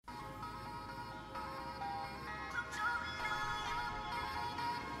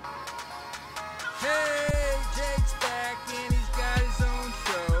Hey, Jake's back and he's got his own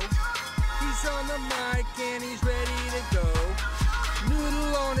show. He's on the mic and he's ready to go.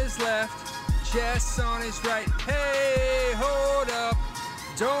 Noodle on his left, Jess on his right. Hey, hold up,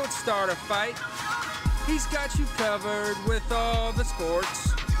 don't start a fight. He's got you covered with all the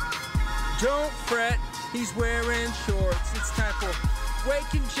sports. Don't fret, he's wearing shorts. It's time for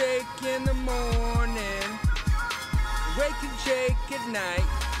Waking Jake in the morning, Waking Jake at night.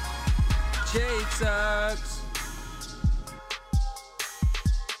 Jake sucks.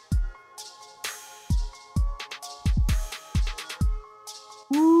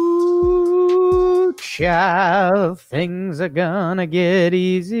 Ooh, child, things are gonna get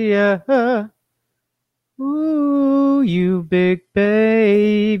easier. Ooh, you big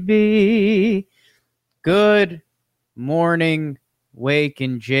baby. Good morning,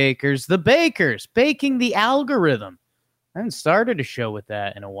 Waking Jakers. The Bakers, baking the algorithm. I haven't started a show with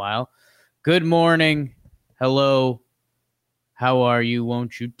that in a while. Good morning. Hello. How are you?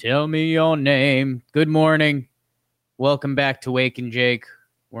 Won't you tell me your name? Good morning. Welcome back to Wake and Jake,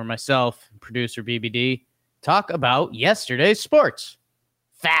 where myself, producer BBD, talk about yesterday's sports.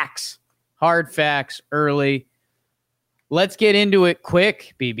 Facts. Hard facts early. Let's get into it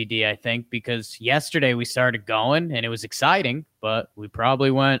quick, BBD, I think, because yesterday we started going and it was exciting, but we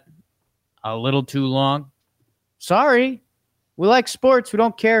probably went a little too long. Sorry. We like sports. We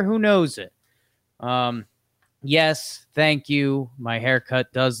don't care who knows it. Yes, thank you. My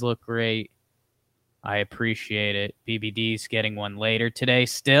haircut does look great. I appreciate it. BBD's getting one later today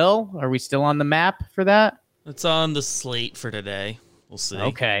still. Are we still on the map for that? It's on the slate for today. We'll see.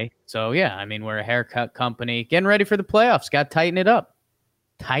 Okay. So, yeah, I mean, we're a haircut company. Getting ready for the playoffs. Got to tighten it up.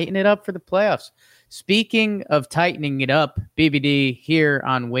 Tighten it up for the playoffs. Speaking of tightening it up, BBD here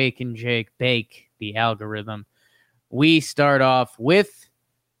on Wake and Jake Bake, the algorithm. We start off with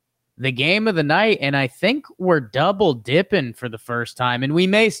the game of the night, and I think we're double dipping for the first time, and we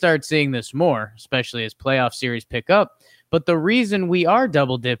may start seeing this more, especially as playoff series pick up. But the reason we are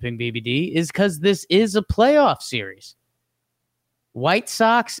double dipping, BBD, is because this is a playoff series. White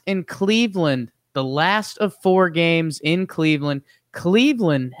Sox in Cleveland, the last of 4 games in Cleveland.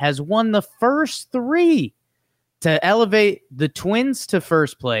 Cleveland has won the first 3 to elevate the Twins to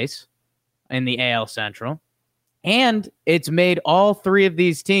first place in the AL Central. And it's made all 3 of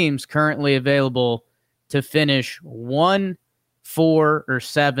these teams currently available to finish 1, 4, or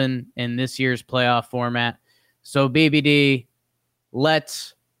 7 in this year's playoff format. So, BBD,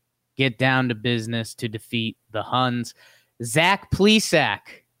 let's get down to business to defeat the Huns. Zach Plesac,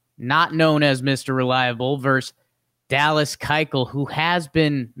 not known as Mr. Reliable, versus Dallas Keuchel, who has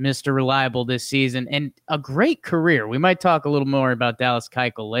been Mr. Reliable this season and a great career. We might talk a little more about Dallas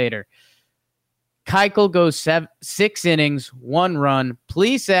Keuchel later. Keuchel goes 6 innings, 1 run.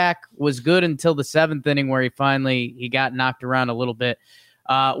 Plesac was good until the 7th inning where he got knocked around a little bit.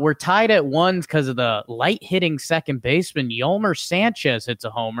 We're tied at 1 because of the light-hitting second baseman. Yolmer Sanchez hits a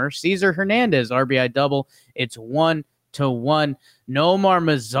homer. Cesar Hernandez, RBI double. It's 1-1. Nomar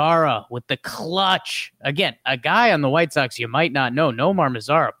Mazara with the clutch. Again, a guy on the White Sox you might not know. Nomar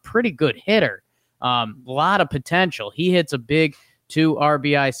Mazara, pretty good hitter. A lot of potential. He hits a big 2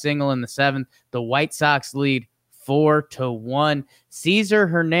 RBI single in the 7th. The White Sox lead 4-1. Cesar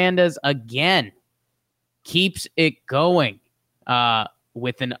Hernandez again keeps it going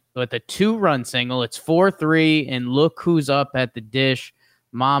with a 2-run single. It's 4-3, and look who's up at the dish.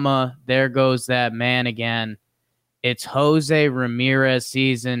 Mama, there goes that man again. It's Jose Ramirez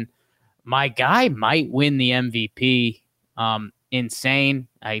season. My guy might win the MVP. Insane.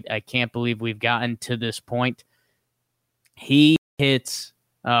 I can't believe we've gotten to this point. He hits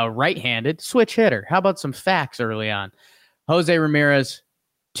right-handed, switch hitter. How about some facts early on? Jose Ramirez,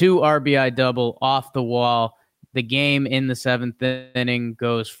 2 RBI double off the wall. The game in the 7th inning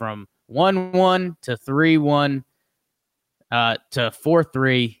goes from 1-1 to 3-1 to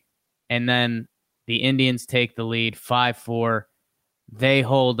 4-3, and then the Indians take the lead 5-4. They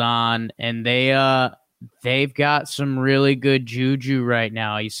hold on, and they've got some really good juju right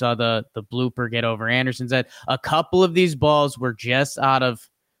now. You saw the blooper get over Anderson's head. A couple of these balls were just out of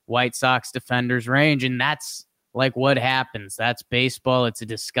White Sox defenders' range, and that's like what happens. That's baseball. It's a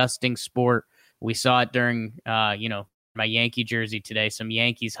disgusting sport. We saw it during, my Yankee jersey today, some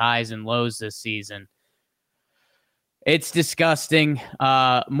Yankees highs and lows this season. It's disgusting.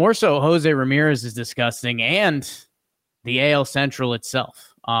 More so, Jose Ramirez is disgusting, and the AL Central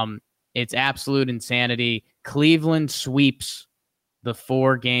itself. It's absolute insanity. Cleveland sweeps the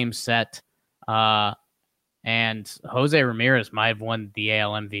 4-game set, and Jose Ramirez might have won the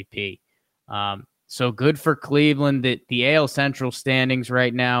AL MVP. So good for Cleveland. The AL Central standings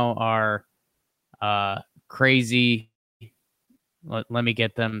right now are Crazy. Let me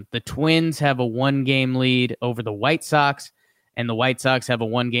get them. The Twins have a 1-game lead over the White Sox, and the White Sox have a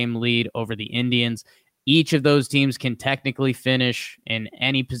 1-game lead over the Indians. Each of those teams can technically finish in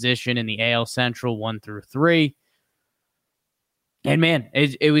any position in the AL Central 1 through 3. And man,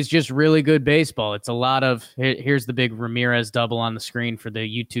 it was just really good baseball. It's a lot of, here's the big Ramirez double on the screen for the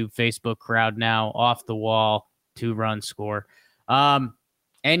YouTube, Facebook crowd now, off the wall, 2-run score. And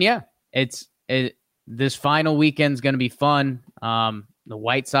yeah, this final weekend's going to be fun. The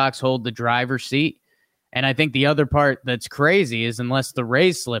White Sox hold the driver's seat. And I think the other part that's crazy is unless the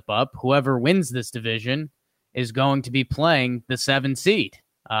Rays slip up, whoever wins this division is going to be playing the 7 seed.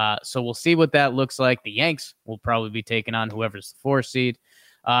 So we'll see what that looks like. The Yanks will probably be taking on whoever's the 4 seed.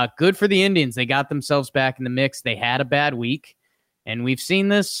 Good for the Indians. They got themselves back in the mix. They had a bad week, and we've seen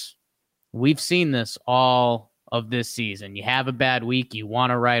this. We've seen this all of this season. You have a bad week, you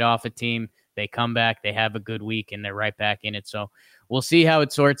want to write off a team. They come back, they have a good week, and they're right back in it. So we'll see how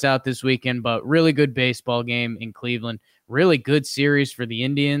it sorts out this weekend, but really good baseball game in Cleveland. Really good series for the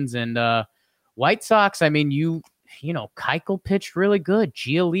Indians. And White Sox, I mean, you know, Keuchel pitched really good.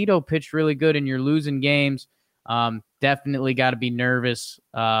 Giolito pitched really good, and you're losing games. Definitely got to be nervous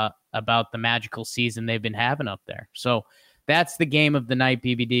about the magical season they've been having up there. So that's the game of the night,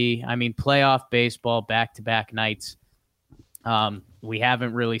 BBD. I mean, playoff baseball, back-to-back nights. We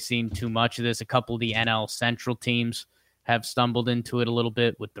haven't really seen too much of this. A couple of the NL Central teams have stumbled into it a little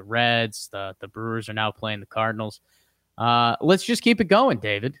bit with the Reds. The Brewers are now playing the Cardinals. Let's just keep it going,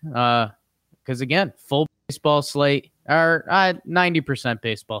 David. Because, again, full baseball slate, or 90%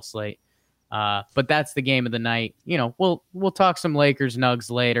 baseball slate. But that's the game of the night. You know, we'll talk some Lakers Nugs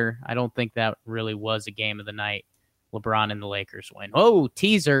later. I don't think that really was a game of the night. LeBron and the Lakers win. Oh,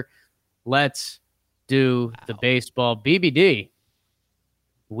 teaser. Let's do the baseball. BBD.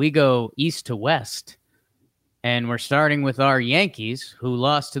 We go east to west. And we're starting with our Yankees, who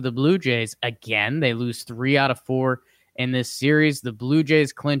lost to the Blue Jays again. They lose 3 out of 4 in this series. The Blue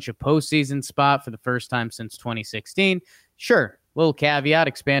Jays clinch a postseason spot for the first time since 2016. Sure, little caveat,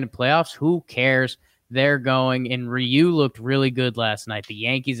 expanded playoffs. Who cares? They're going. And Ryu looked really good last night. The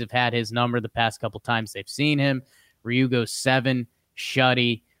Yankees have had his number the past couple times they've seen him. Ryu goes 7,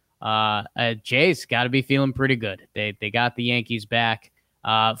 shutty. Jays got to be feeling pretty good. They got the Yankees back.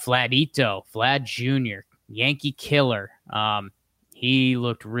 Vlad Jr., Yankee killer. He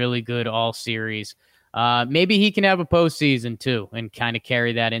looked really good all series. Maybe he can have a postseason too and kind of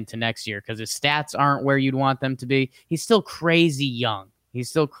carry that into next year because his stats aren't where you'd want them to be. He's still crazy young. We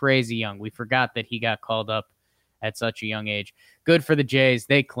forgot that he got called up at such a young age. Good for the Jays.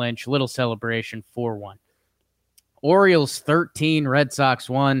 They clinch. Little celebration, 4-1. Orioles 13, Red Sox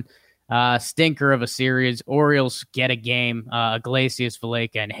 1. Stinker of a series. Orioles get a game. Iglesias,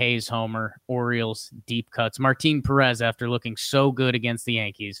 Valleca, and Hayes homer. Orioles deep cuts. Martin Perez, after looking so good against the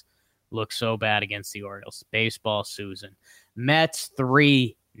Yankees, looks so bad against the Orioles. Baseball Susan. Mets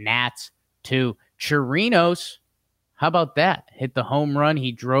 3, Nats 2. Chirinos, how about that? Hit the home run.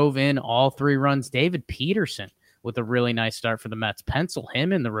 He drove in all 3 runs. David Peterson with a really nice start for the Mets. Pencil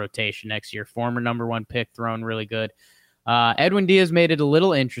him in the rotation next year. Former number 1 pick, throwing really good. Edwin Diaz made it a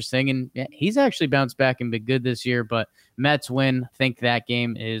little interesting, and he's actually bounced back and been good this year, but Mets win. Think that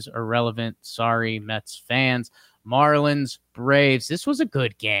game is irrelevant. Sorry, Mets fans. Marlins, Braves. This was a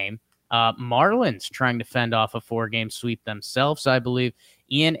good game. Marlins trying to fend off a 4-game sweep themselves, I believe.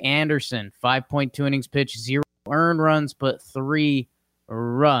 Ian Anderson, 5.2 innings pitched, 0 earned runs, but 3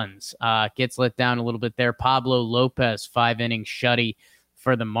 runs. Gets let down a little bit there. Pablo Lopez, 5 innings shutty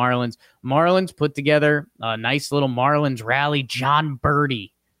for the Marlins. Marlins put together a nice little Marlins rally. John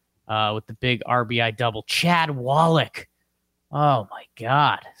Birdie with the big RBI double. Chad Wallach. Oh, my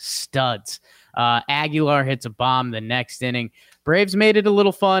God. Studs. Aguilar hits a bomb the next inning. Braves made it a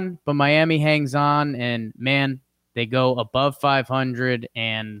little fun, but Miami hangs on, and, man, they go above 500,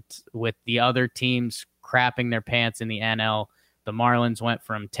 and with the other teams crapping their pants in the NL, the Marlins went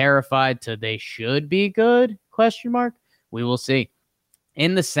from terrified to they should be good, ? We will see.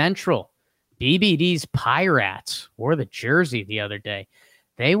 In the Central, BBD's Pirates wore the jersey the other day.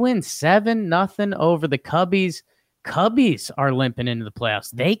 They win 7-0 over the Cubbies. Cubbies are limping into the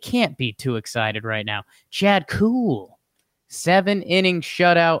playoffs. They can't be too excited right now. Chad Kuhl, 7-inning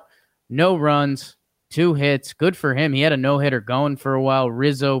shutout, no runs, 2 hits. Good for him. He had a no-hitter going for a while.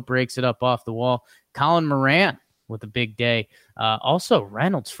 Rizzo breaks it up off the wall. Colin Moran with a big day. Also,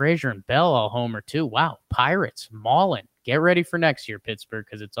 Reynolds, Frazier, and Bell all homer too. Wow, Pirates, mauling. Get ready for next year, Pittsburgh,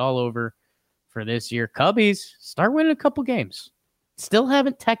 because it's all over for this year. Cubbies start winning a couple games. Still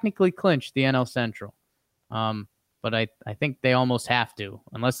haven't technically clinched the NL Central. but I think they almost have to,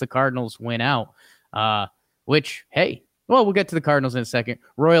 unless the Cardinals win out, which, hey, well, we'll get to the Cardinals in a second.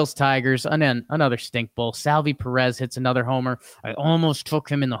 Royals, Tigers, and then another stink bowl. Salvi Perez hits another homer. I almost took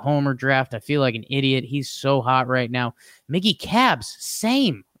him in the homer draft. I feel like an idiot. He's so hot right now. Miggy Cabs,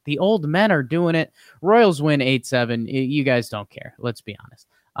 same. The old men are doing it. Royals win 8-7. You guys don't care. Let's be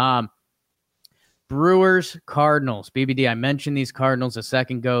honest. Brewers, Cardinals. BBD, I mentioned these Cardinals a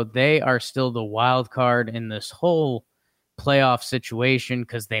second ago. They are still the wild card in this whole playoff situation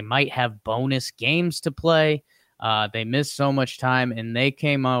because they might have bonus games to play. They missed so much time, and they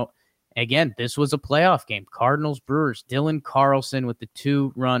came out. Again, this was a playoff game. Cardinals, Brewers. Dylan Carlson with the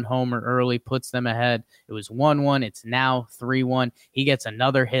 2-run homer early puts them ahead. It was 1-1. It's now 3-1. He gets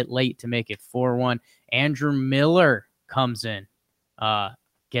another hit late to make it 4-1. Andrew Miller comes in.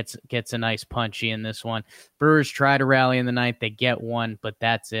 Gets a nice punchy in this one. Brewers try to rally in the ninth. They get one, but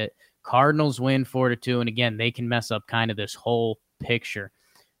that's it. Cardinals win 4-2, and again, they can mess up kind of this whole picture.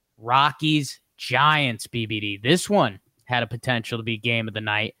 Rockies, Giants, BBD. This one had a potential to be game of the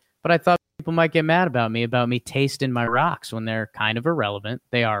night, but I thought people might get mad about me tasting my rocks when they're kind of irrelevant.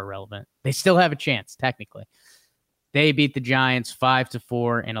 They are irrelevant. They still have a chance, technically. They beat the Giants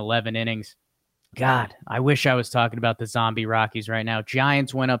 5-4 in 11 innings. God, I wish I was talking about the zombie Rockies right now.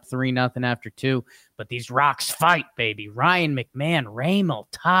 Giants went up 3-0 after 2, but these Rocks fight, baby. Ryan McMahon, Raymond,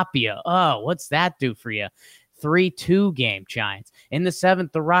 Tapia. Oh, what's that do for you? 3-2 game, Giants. In the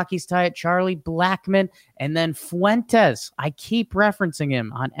 7th, the Rockies tie at Charlie Blackmon, and then Fuentes. I keep referencing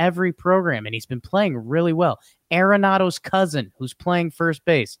him on every program, and he's been playing really well. Arenado's cousin, who's playing first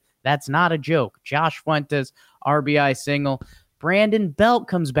base. That's not a joke. Josh Fuentes, RBI single. Brandon Belt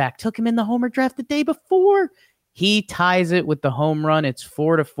comes back. Took him in the homer draft the day before. He ties it with the home run. It's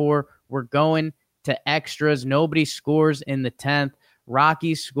 4-4. We're going to extras. Nobody scores in the 10th.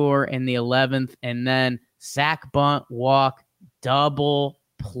 Rockies score in the 11th. And then sack, bunt, walk, double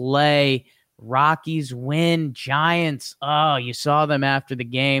play. Rockies win. Giants. Oh, you saw them after the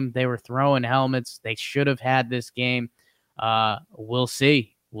game. They were throwing helmets. They should have had this game. We'll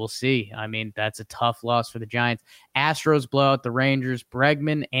see. We'll see. I mean, that's a tough loss for the Giants. Astros blow out the Rangers.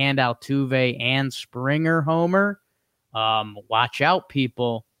 Bregman and Altuve and Springer homer. Watch out,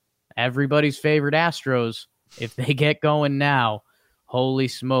 people. Everybody's favorite Astros. If they get going now, holy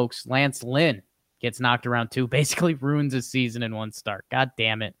smokes. Lance Lynn gets knocked around too. Basically ruins his season in one start. God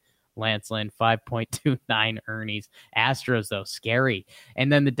damn it. Lance Lynn, 5.29 earnings. Astros, though, scary.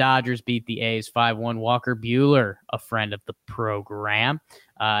 And then the Dodgers beat the A's 5-1. Walker Buehler, a friend of the program.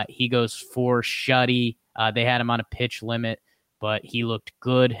 He goes 4 shutty. They had him on a pitch limit, but he looked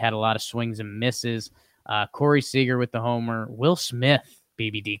good, had a lot of swings and misses. Corey Seager with the homer. Will Smith,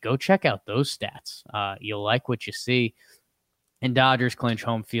 BBD. Go check out those stats. You'll like what you see. And Dodgers clinch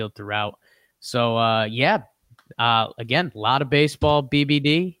home field throughout. So, again, a lot of baseball,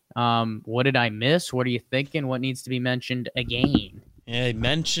 BBD. What did I miss? What are you thinking? What needs to be mentioned again? Yeah, I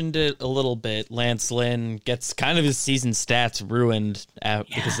mentioned it a little bit. Lance Lynn gets kind of his season stats ruined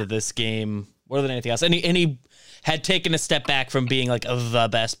because of this game more than anything else. And he had taken a step back from being like the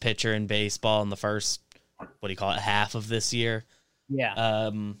best pitcher in baseball in the first, half of this year.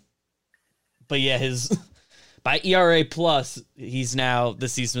 Yeah. But yeah, his by ERA plus,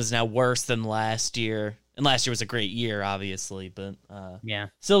 this season is now worse than last year. And last year was a great year, obviously, but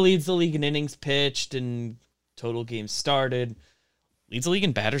still leads the league in innings pitched and total games started. Leads the league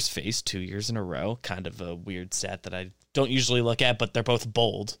in batters faced 2 years in a row. Kind of a weird stat that I don't usually look at, but they're both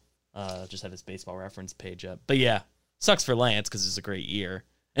bold. Just have his baseball reference page up. But yeah, sucks for Lance because it's a great year.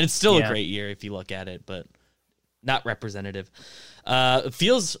 And it's still a great year if you look at it, but not representative. It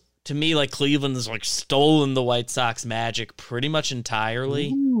feels to me like Cleveland's like stolen the White Sox magic pretty much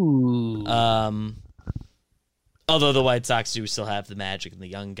entirely. Ooh. Although the White Sox do still have the magic and the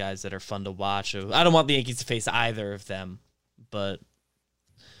young guys that are fun to watch. I don't want the Yankees to face either of them, but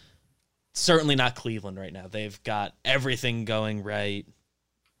certainly not Cleveland right now. They've got everything going right.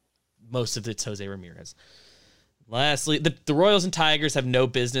 Most of it's Jose Ramirez. Lastly, the Royals and Tigers have no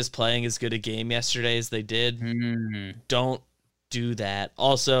business playing as good a game yesterday as they did. Don't do that.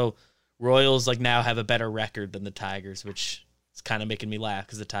 Also, Royals now have a better record than the Tigers, which is kind of making me laugh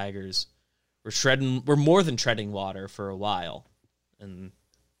because the Tigers we're more than treading water for a while, and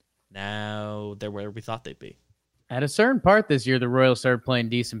now they're where we thought they'd be. At a certain part this year, the Royals started playing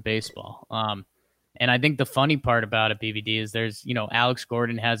decent baseball. And I think the funny part about it, BBD, is there's, Alex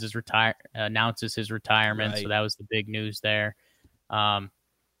Gordon has announces his retirement. Right. So that was the big news there.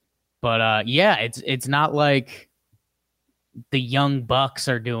 It's not like the young Bucks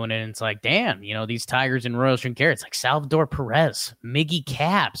are doing it. And it's like, damn, these Tigers and Royals shouldn't care. It's like Salvador Perez, Miggy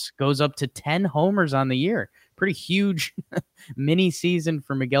Cabs goes up to 10 homers on the year. pretty huge mini season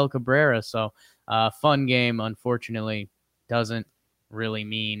for Miguel Cabrera. So fun game, unfortunately, doesn't really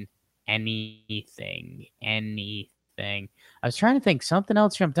mean anything. I was trying to think. Something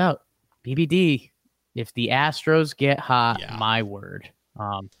else jumped out. BBD, if the Astros get hot, my word.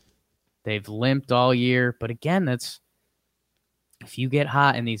 They've limped all year. But again, if you get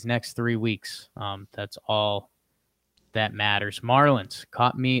hot in these next 3 weeks, that's all that matters. Marlins.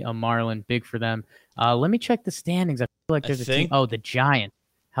 Caught me a Marlin. Big for them. Let me check the standings. I feel like there's a team. Oh, the Giants.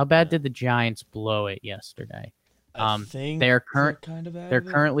 How bad did the Giants blow it yesterday? They're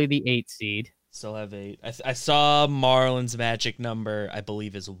currently the 8th seed. Still have 8. I saw Marlins magic number, I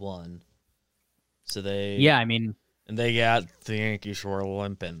believe, is 1. So they and they got the Yankees were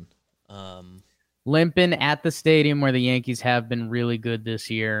limping. Limping at the stadium where the Yankees have been really good this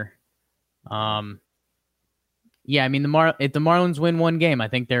year. If the Marlins win one game, I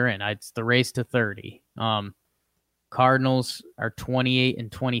think they're in. It's the race to 30. Cardinals are 28 and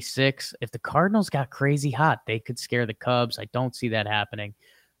 26. If the Cardinals got crazy hot, they could scare the Cubs. I don't see that happening.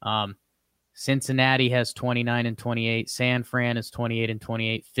 Cincinnati has 29 and 28. San Fran is 28 and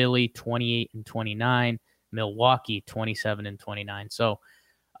 28. Philly 28 and 29. Milwaukee 27 and 29. So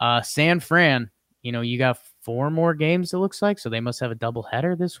San Fran, you got 4 more games, it looks like, so they must have a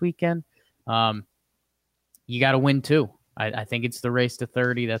doubleheader this weekend. You got to win 2. I think it's the race to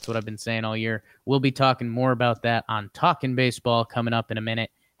 30. That's what I've been saying all year. We'll be talking more about that on Talking Baseball coming up in a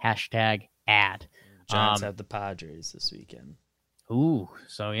minute. #ad. Giants have the Padres this weekend. Ooh,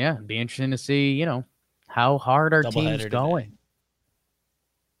 so yeah, it'd be interesting to see, how hard our team's going. Today.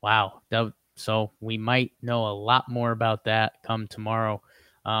 Wow. So we might know a lot more about that come tomorrow.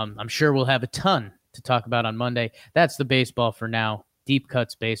 I'm sure we'll have a ton to talk about on Monday. That's the baseball for now. Deep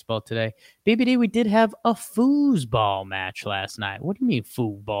Cuts baseball today. BBD, we did have a foosball match last night. What do you mean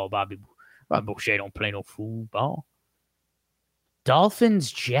foosball, Bobby? Bobby Boucher don't play no foosball.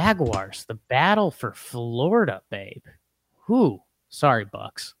 Dolphins, Jaguars, the battle for Florida, babe. Whew. Sorry,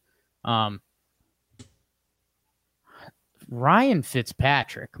 Bucks. Ryan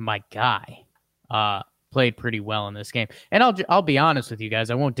Fitzpatrick, my guy, played pretty well in this game. And I'll be honest with you guys.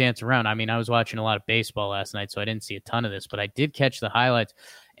 I won't dance around. I mean, I was watching a lot of baseball last night, so I didn't see a ton of this, but I did catch the highlights.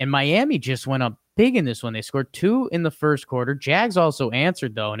 And Miami just went up big in this one. They scored 2 in the first quarter. Jags also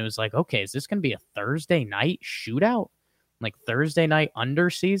answered, though, and it was like, okay, is this going to be a Thursday night shootout? Like Thursday night under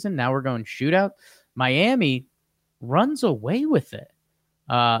season? Now we're going shootout? Miami runs away with it.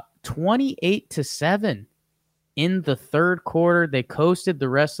 28-7 in the third quarter. They coasted the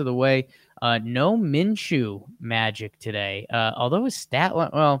rest of the way. No Minshew magic today. Although his stat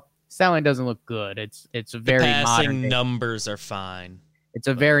line doesn't look good. It's a very passing numbers are fine. It's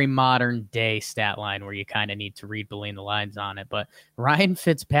a very modern day stat line where you kind of need to read between the lines on it. But Ryan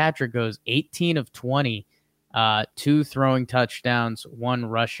Fitzpatrick goes 18 of 20, 2 throwing touchdowns, 1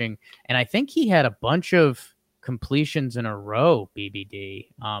 rushing, and I think he had a bunch of completions in a row. BBD.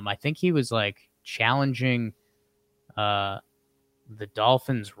 I think he was like challenging the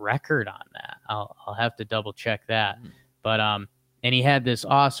Dolphins record on that. I'll have to double check that. But and he had this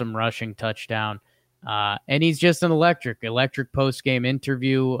awesome rushing touchdown. And he's just an electric post-game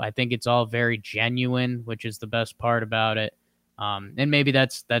interview. I think it's all very genuine, which is the best part about it. And maybe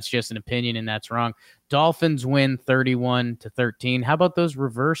that's just an opinion and that's wrong. Dolphins win 31-13. How about those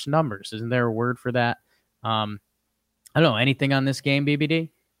reverse numbers? Isn't there a word for that? I don't know. Anything on this game, BBD?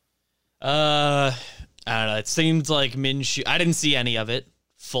 I don't know. It seems like Minshew. I didn't see any of it.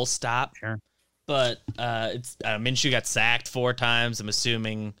 Full stop. Sure. But Minshew got sacked 4 times. I'm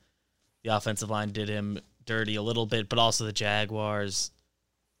assuming the offensive line did him dirty a little bit, but also the Jaguars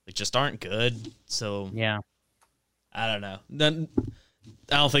just aren't good. So yeah, I don't know. Then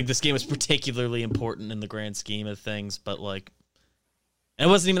I don't think this game is particularly important in the grand scheme of things, but it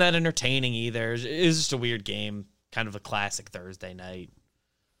wasn't even that entertaining either. It was just a weird game, kind of a classic Thursday night.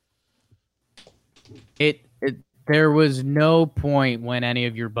 There was no point when any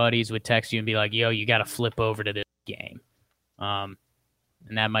of your buddies would text you and be like, "Yo, you got to flip over to this game," and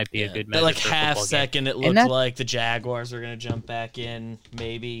that might be a good measure. Like half second, it looked like the Jaguars were gonna jump back in,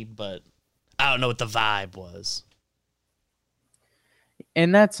 maybe, but I don't know what the vibe was.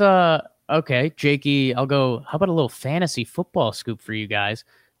 And that's okay, Jakey. I'll go. How about a little fantasy football scoop for you guys?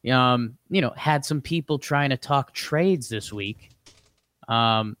 Had some people trying to talk trades this week.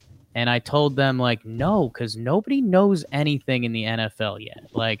 And I told them, no, because nobody knows anything in the NFL yet.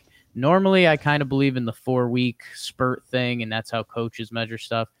 Normally I kind of believe in the 4-week spurt thing, and that's how coaches measure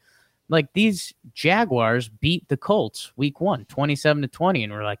stuff. These Jaguars beat the Colts week 1, 27-20,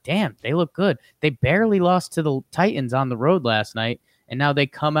 and we're like, damn, they look good. They barely lost to the Titans on the road last night, and now they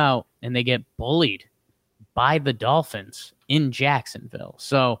come out and they get bullied by the Dolphins in Jacksonville.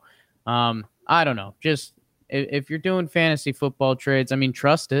 So I don't know. Just if you're doing fantasy football trades, I mean,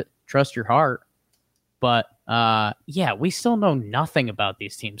 trust it, trust your heart. But yeah, we still know nothing about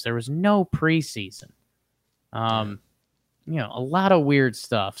these teams. There was no preseason. A lot of weird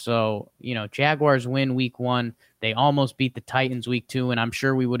stuff. So, Jaguars win week 1. They almost beat the Titans week 2. And I'm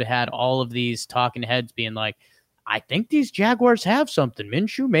sure we would have had all of these talking heads being like, I think these Jaguars have something.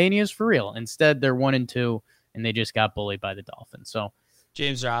 Minshew mania is for real. Instead, they're 1-2, and they just got bullied by the Dolphins. So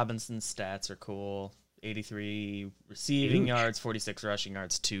James Robinson's stats are cool. 83 receiving yards, 46 rushing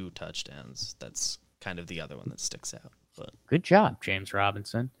yards, 2 touchdowns. That's kind of the other one that sticks out. But good job, James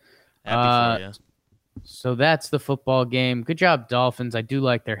Robinson. Happy for you. So that's the football game. Good job, Dolphins. I do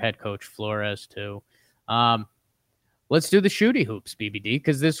like their head coach, Flores, too. Let's do the shooty hoops, BBD,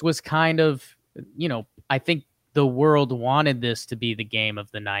 because this was kind of, I think the world wanted this to be the game of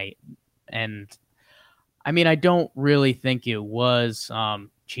the night. And, I mean, I don't really think it was,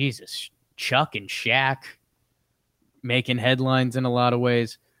 Chuck and Shaq making headlines in a lot of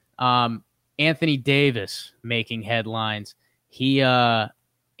ways. Anthony Davis making headlines. He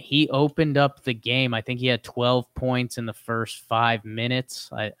opened up the game. I think he had 12 points in the first 5 minutes.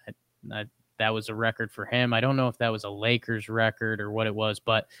 That was a record for him. I don't know if that was a Lakers record or what it was,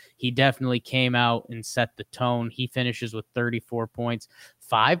 but he definitely came out and set the tone. He finishes with 34 points,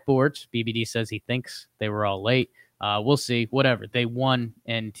 5 boards. BBD says he thinks they were all late. We'll see. Whatever. They won,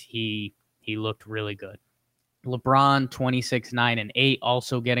 and he looked really good. LeBron, 26, 9, and 8,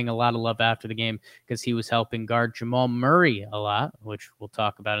 also getting a lot of love after the game because he was helping guard Jamal Murray a lot, which we'll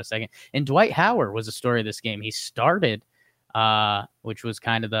talk about in a second. And Dwight Howard was a story of this game. He started, which was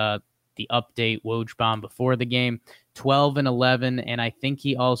kind of the update Woj bomb before the game, 12 and 11, and I think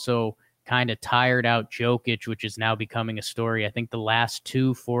he also kind of tired out Jokic, which is now becoming a story. I think the last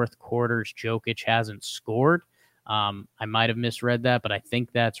 2 fourth quarters, Jokic hasn't scored. I might have misread that, but I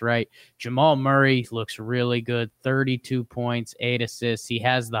think that's right. Jamal Murray looks really good. 32 points, 8 assists. He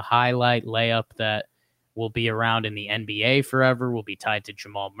has the highlight layup that will be around in the NBA forever, will be tied to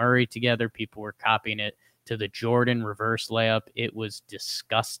Jamal Murray together. People were copying it to the Jordan reverse layup. It was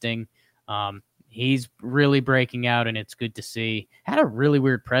disgusting. He's really breaking out, and it's good to see. Had a really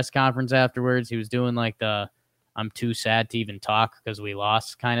weird press conference afterwards. He was doing like the I'm too sad to even talk because we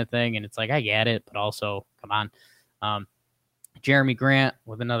lost kind of thing. And it's like, I get it, but also, come on. Jeremy Grant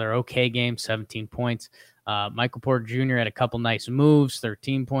with another okay game, 17 points. Michael Porter Jr. had a couple nice moves,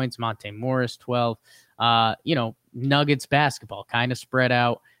 13 points. Monte Morris, 12. Nuggets basketball kind of spread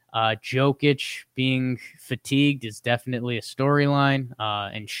out. Jokic being fatigued is definitely a storyline.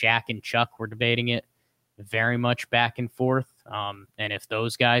 And Shaq and Chuck were debating it very much back and forth. And if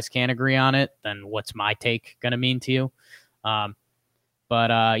those guys can't agree on it, then what's my take going to mean to you?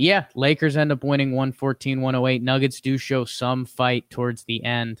 But Lakers end up winning 114-108. Nuggets do show some fight towards the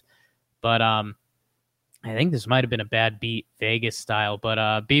end. But I think this might have been a bad beat, Vegas style. But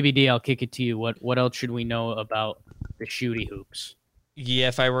BBD, I'll kick it to you. What else should we know about the shooty hoops? Yeah,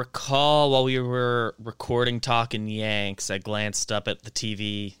 if I recall, while we were recording Talking Yanks, I glanced up at the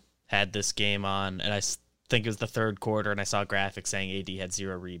TV, had this game on, and I think it was the third quarter, and I saw graphics saying AD had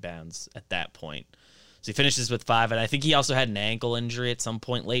 0 rebounds at that point. So he finishes with 5, and I think he also had an ankle injury at some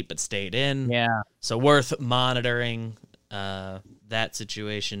point late, but stayed in. Yeah. So worth monitoring that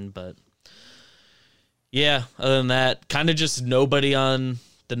situation. But yeah, other than that, kind of just nobody on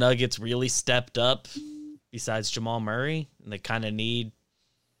the Nuggets really stepped up besides Jamal Murray. And they kind of need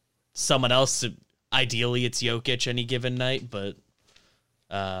someone else to, ideally it's Jokic any given night, but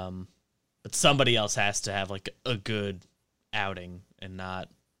somebody else has to have like a good outing and not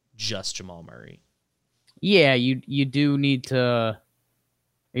just Jamal Murray. Yeah, you do need to.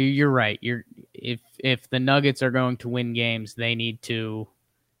 You're right. If the Nuggets are going to win games, we need to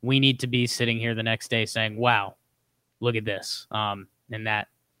be sitting here the next day saying, "Wow, look at this." And that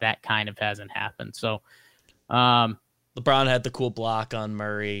kind of hasn't happened. So, LeBron had the cool block on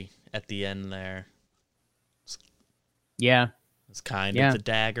Murray at the end there. Yeah, it's kind of the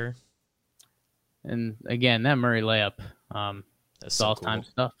dagger. And again, that Murray layup, that's so all-time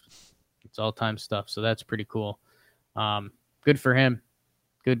stuff. It's all-time stuff, so that's pretty cool. Good for him.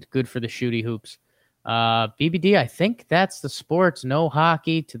 Good for the shooty hoops. BBD, I think that's the sports. No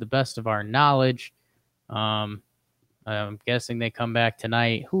hockey, to the best of our knowledge. I'm guessing they come back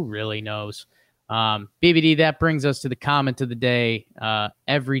tonight. Who really knows? BBD, that brings us to the comment of the day.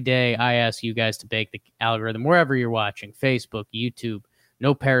 Every day I ask you guys to bake the algorithm wherever you're watching, Facebook, YouTube.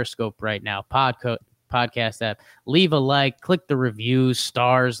 No Periscope right now. podcast app, leave a like, click the reviews,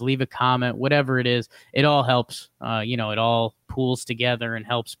 stars, leave a comment, whatever it is. It all helps. It all pools together and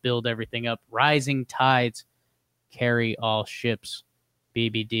helps build everything up. Rising tides carry all ships,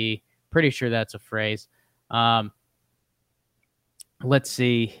 BBD. Pretty sure that's a phrase. Let's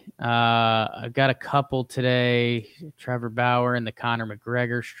see. I've got a couple today. Trevor Bauer and the Conor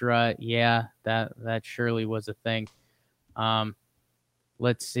McGregor strut. Yeah, that surely was a thing.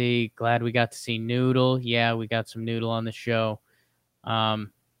 Let's see. Glad we got to see Noodle. Yeah, we got some Noodle on the show.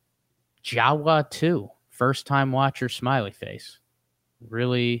 Jawa too. First time watcher smiley face.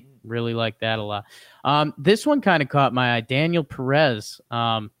 Really, really like that a lot. This one kind of caught my eye. Daniel Perez.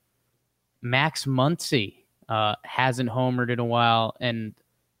 Max Muncy. Hasn't homered in a while. And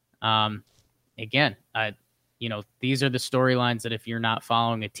again, these are the storylines that if you're not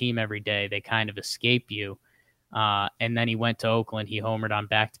following a team every day, they kind of escape you. And then he went to Oakland. He homered on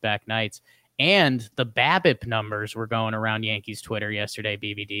back-to-back nights. And the BABIP numbers were going around Yankees Twitter yesterday,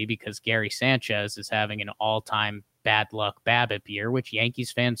 BBD, because Gary Sanchez is having an all-time bad luck BABIP year, which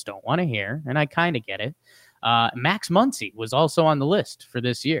Yankees fans don't want to hear, and I kind of get it. Max Muncy was also on the list for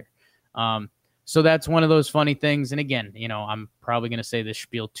this year. So that's one of those funny things. And again, I'm probably going to say this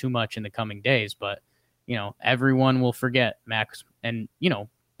spiel too much in the coming days, but, everyone will forget Max. And,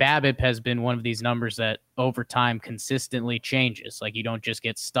 BABIP has been one of these numbers that over time consistently changes. Like you don't just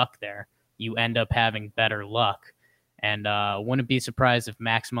get stuck there. You end up having better luck. And wouldn't be surprised if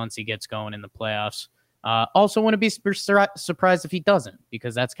Max Muncy gets going in the playoffs. Also wouldn't be surprised if he doesn't,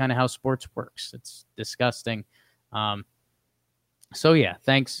 because that's kind of how sports works. It's disgusting. So yeah,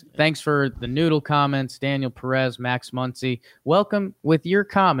 thanks for the Noodle comments, Daniel Perez, Max Muncy. Welcome with your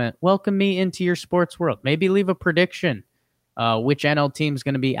comment. Welcome me into your sports world. Maybe leave a prediction. Which NL team is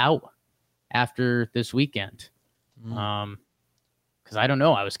going to be out after this weekend? Because I don't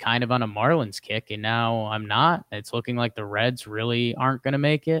know. I was kind of on a Marlins kick, and now I'm not. It's looking like the Reds really aren't going to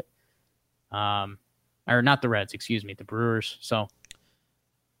make it. Or not the Reds, excuse me, the Brewers. So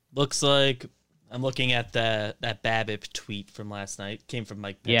looks like. I'm looking at that BABIP tweet from last night. Came from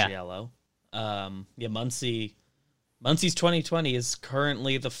Mike Petriello. Muncy's 2020 is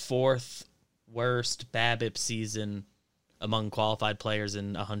currently the fourth worst BABIP season among qualified players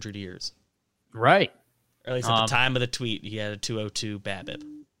in 100 years. Right. Or at least at the time of the tweet, he had a 202 BABIP.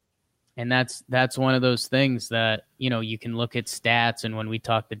 And that's one of those things that, you can look at stats, and when we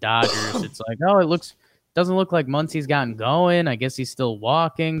talk the Dodgers, it's like, oh, doesn't look like Muncy's gotten going. I guess he's still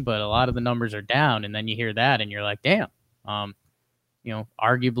walking, but a lot of the numbers are down. And then you hear that and you're like, damn,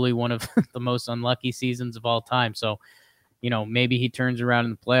 arguably one of the most unlucky seasons of all time. So, maybe he turns around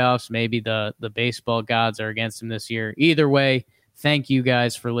in the playoffs. Maybe the baseball gods are against him this year. Either way, thank you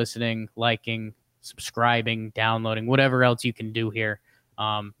guys for listening, liking, subscribing, downloading, whatever else you can do here.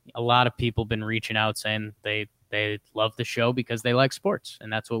 A lot of people have been reaching out saying they love the show because they like sports,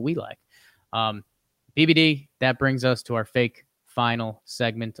 and that's what we like. BBD, that brings us to our fake final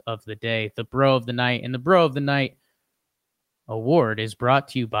segment of the day, the Bro of the Night. And the Bro of the Night award is brought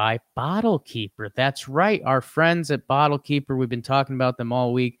to you by Bottle Keeper. That's right, our friends at Bottle Keeper. We've been talking about them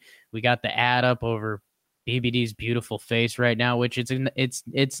all week. We got the ad up over BBD's beautiful face right now, which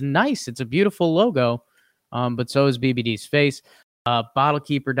it's nice. It's a beautiful logo, but so is BBD's face.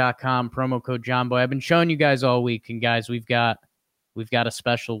 Bottlekeeper.com, promo code JohnBoy. I've been showing you guys all week, and guys, we've got a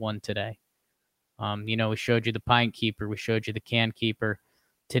special one today. We showed you the Pint Keeper. We showed you the Can Keeper.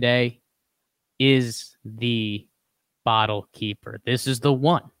 Today is the Bottle Keeper. This is the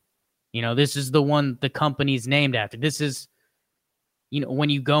one. This is the one the company's named after. This is, when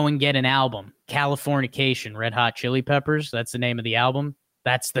you go and get an album, Californication, Red Hot Chili Peppers, that's the name of the album.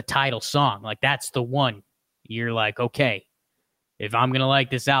 That's the title song. Like, that's the one. You're like, okay, if I'm going to like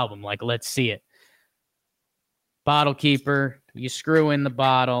this album, like, let's see it. Bottle Keeper, you screw in the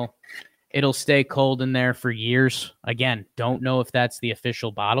bottle. It'll stay cold in there for years. Again, don't know if that's the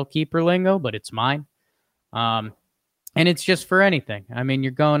official Bottle Keeper lingo, but it's mine. And it's just for anything. I mean,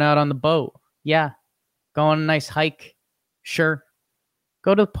 you're going out on the boat. Yeah. Go on a nice hike. Sure.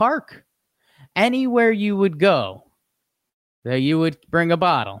 Go to the park. Anywhere you would go that you would bring a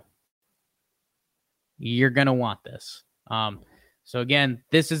bottle, you're going to want this. So again,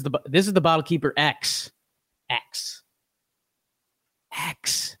 this is the Bottle Keeper X.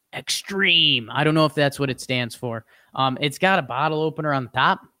 Extreme. I don't know if that's what it stands for. It's got a bottle opener on the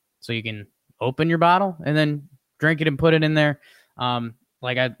top, so you can open your bottle and then drink it and put it in there. I've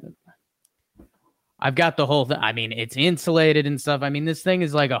got the whole thing. I mean, it's insulated and stuff. I mean, this thing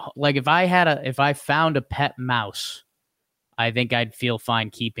is like if I found a pet mouse, I think I'd feel fine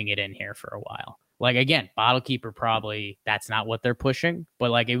keeping it in here for a while. Again, Bottle Keeper, probably that's not what they're pushing,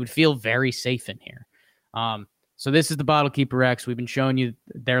 but it would feel very safe in here. So this is the Bottle Keeper X. We've been showing you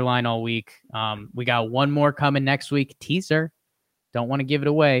their line all week. We got one more coming next week. Teaser. Don't want to give it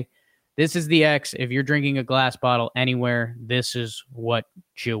away. This is the X. If you're drinking a glass bottle anywhere, this is what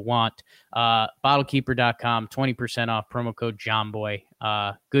you want. Bottlekeeper.com, 20% off, promo code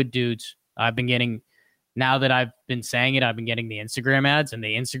JohnBoy. Good dudes. I've been getting, now that I've been saying it, I've been getting the Instagram ads, and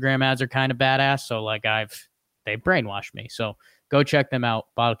the Instagram ads are kind of badass. So like they brainwashed me. So go check them out,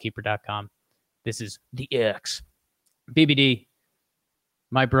 bottlekeeper.com. This is the X. BBD,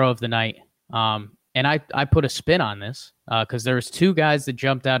 my bro of the night. And I put a spin on this because there was two guys that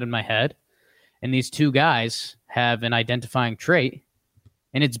jumped out in my head, and these two guys have an identifying trait,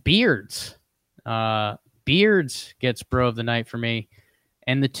 and it's beards. Beards gets bro of the night for me,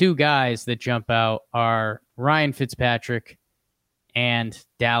 and the two guys that jump out are Ryan Fitzpatrick and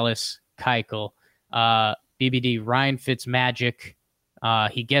Dallas Keuchel. BBD, Ryan Fitzmagic.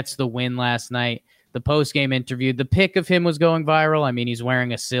 He gets the win last night. The post-game interview, the pic of him was going viral. I mean, he's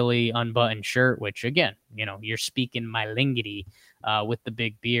wearing a silly unbuttoned shirt, which, again, you're speaking my linguity with the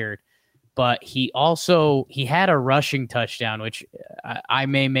big beard. But he had a rushing touchdown, which I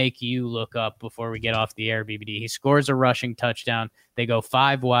may make you look up before we get off the air, BBD. He scores a rushing touchdown. They go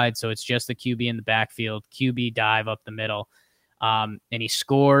 5 wide, so it's just the QB in the backfield. QB dive up the middle. And he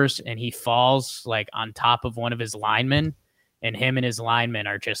scores, and he falls like on top of one of his linemen. And him and his linemen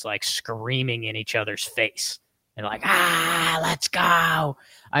are just like screaming in each other's face and like, let's go.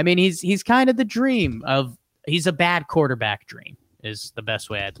 I mean, he's kind of the dream of, he's a bad quarterback dream is the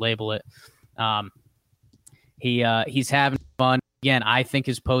best way I'd label it. He's having fun. Again, I think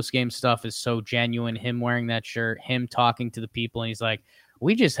his post-game stuff is so genuine. Him wearing that shirt, him talking to the people, and he's like,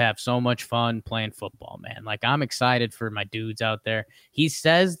 we just have so much fun playing football, man. Like, I'm excited for my dudes out there. He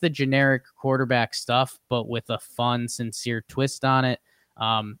says the generic quarterback stuff, but with a fun, sincere twist on it.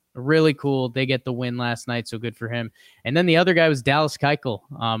 Really cool. They get the win last night, so good for him. And then the other guy was Dallas Keuchel.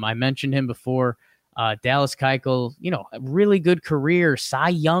 I mentioned him before. Dallas Keuchel, a really good career, Cy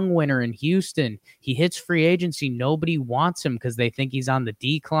Young winner in Houston. He hits free agency. Nobody wants him because they think he's on the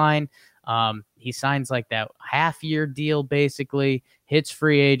decline. He signs like that half-year deal, basically, hits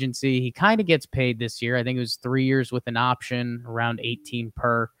free agency. He kind of gets paid this year. I think it was 3 years with an option, around 18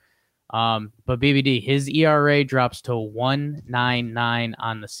 per. But BBD, his ERA drops to 1.99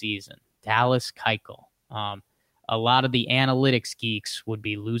 on the season. Dallas Keuchel. A lot of the analytics geeks would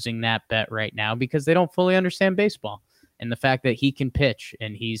be losing that bet right now because they don't fully understand baseball and the fact that he can pitch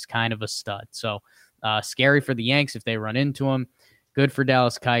and he's kind of a stud. So scary for the Yanks if they run into him. Good for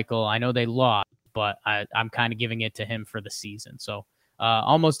Dallas Keuchel. I know they lost, but I'm kind of giving it to him for the season. So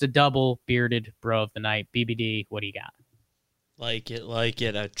almost a double bearded bro of the night. BBD, what do you got? Like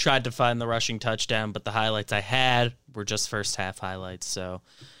it. I tried to find the rushing touchdown, but the highlights I had were just first half highlights. So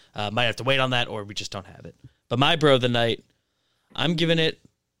might have to wait on that, or we just don't have it. But my bro of the night, I'm giving it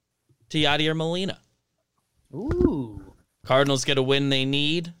to Yadier Molina. Ooh. Cardinals get a win they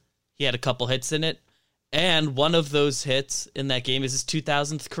need. He had a couple hits in it. And one of those hits in that game is his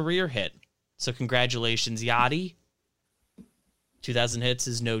 2000th career hit. So congratulations, Yachty. 2,000 hits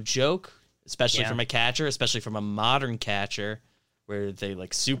is no joke, especially from a catcher, especially from a modern catcher where they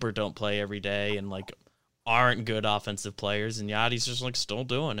like super don't play every day and like aren't good offensive players. And Yachty's just like still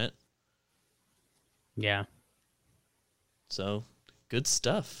doing it. Yeah. So good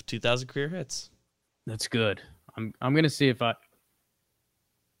stuff. 2,000 career hits. That's good. I'm going to see if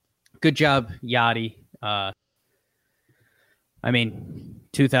good job, Yachty. I mean,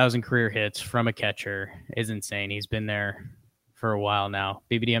 2,000 career hits from a catcher is insane. He's been there for a while now.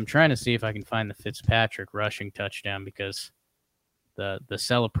 BBD, I'm trying to see if I can find the Fitzpatrick rushing touchdown because the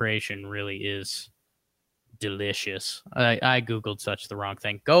celebration really is delicious. I Googled such the wrong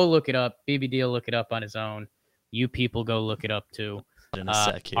thing. Go look it up. BBD will look it up on his own. You people go look it up too. In a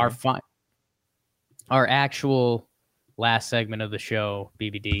sec here. Our actual last segment of the show,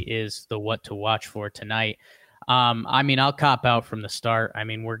 BBD, is the what to watch for tonight. I mean, I'll cop out from the start. I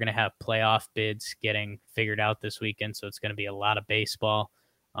mean, we're going to have playoff bids getting figured out this weekend, so it's going to be a lot of baseball.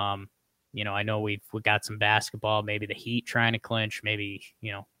 I know we got some basketball, maybe the Heat trying to clinch, maybe,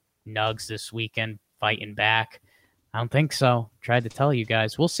 Nugs this weekend fighting back. I don't think so. Tried to tell you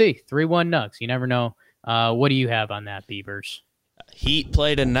guys. We'll see. 3-1 Nugs. You never know. What do you have on that, Beavers? Heat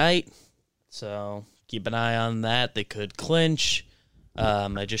play tonight, so keep an eye on that. They could clinch.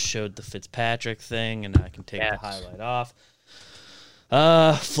 I just showed the Fitzpatrick thing, and I can take the highlight off.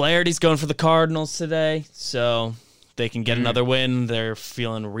 Flaherty's going for the Cardinals today, so they can get another win. They're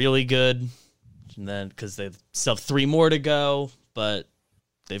feeling really good, and then because they still have 3 more to go, but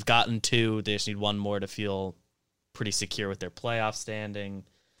they've gotten 2. They just need 1 more to feel pretty secure with their playoff standing.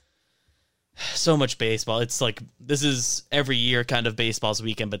 So much baseball. It's like this is every year kind of baseball's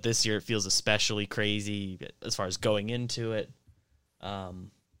weekend, but this year it feels especially crazy as far as going into it. So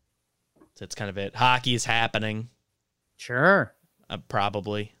it's kind of it. Hockey is happening. Sure.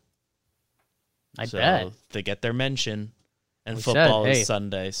 Probably. I bet. They get their mention. And football is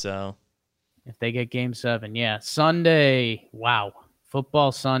Sunday, so. If they get Game 7, yeah. Sunday, wow.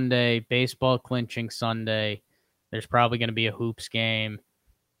 Football Sunday, baseball clinching Sunday. There's probably going to be a hoops game.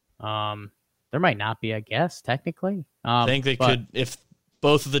 There might not be, I guess, technically. I think they could, if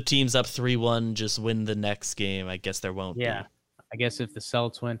both of the teams up 3-1, just win the next game. I guess there won't be. Yeah, I guess if the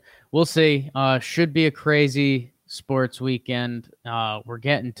Celtics win. We'll see. Should be a crazy sports weekend. We're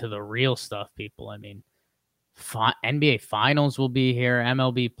getting to the real stuff, people. I mean, NBA Finals will be here,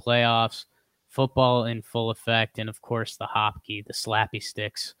 MLB playoffs, football in full effect, and, of course, the hockey, the slappy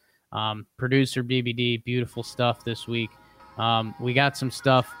sticks. Producer BBD, beautiful stuff this week. We got some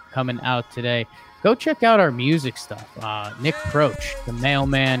stuff coming out today. Go check out our music stuff. Nick Proch, the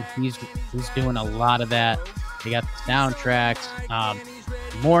mailman, he's doing a lot of that. We got the soundtracks.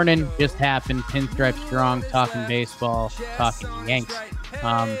 Morning just happened. Pinstripe Strong, talking baseball, talking Yanks.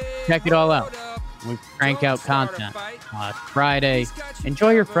 Check it all out. We crank out content. Friday.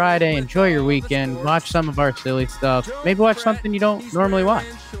 Enjoy your Friday. Enjoy your weekend. Watch some of our silly stuff. Maybe watch something you don't normally watch.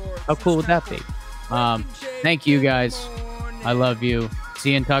 How cool would that be? Thank you, guys. I love you.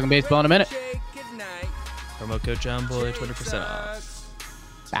 See you in Talking Baseball in a minute. Promo code JohnBoy, 20%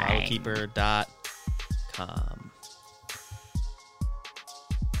 off. Bye. Keeper.com.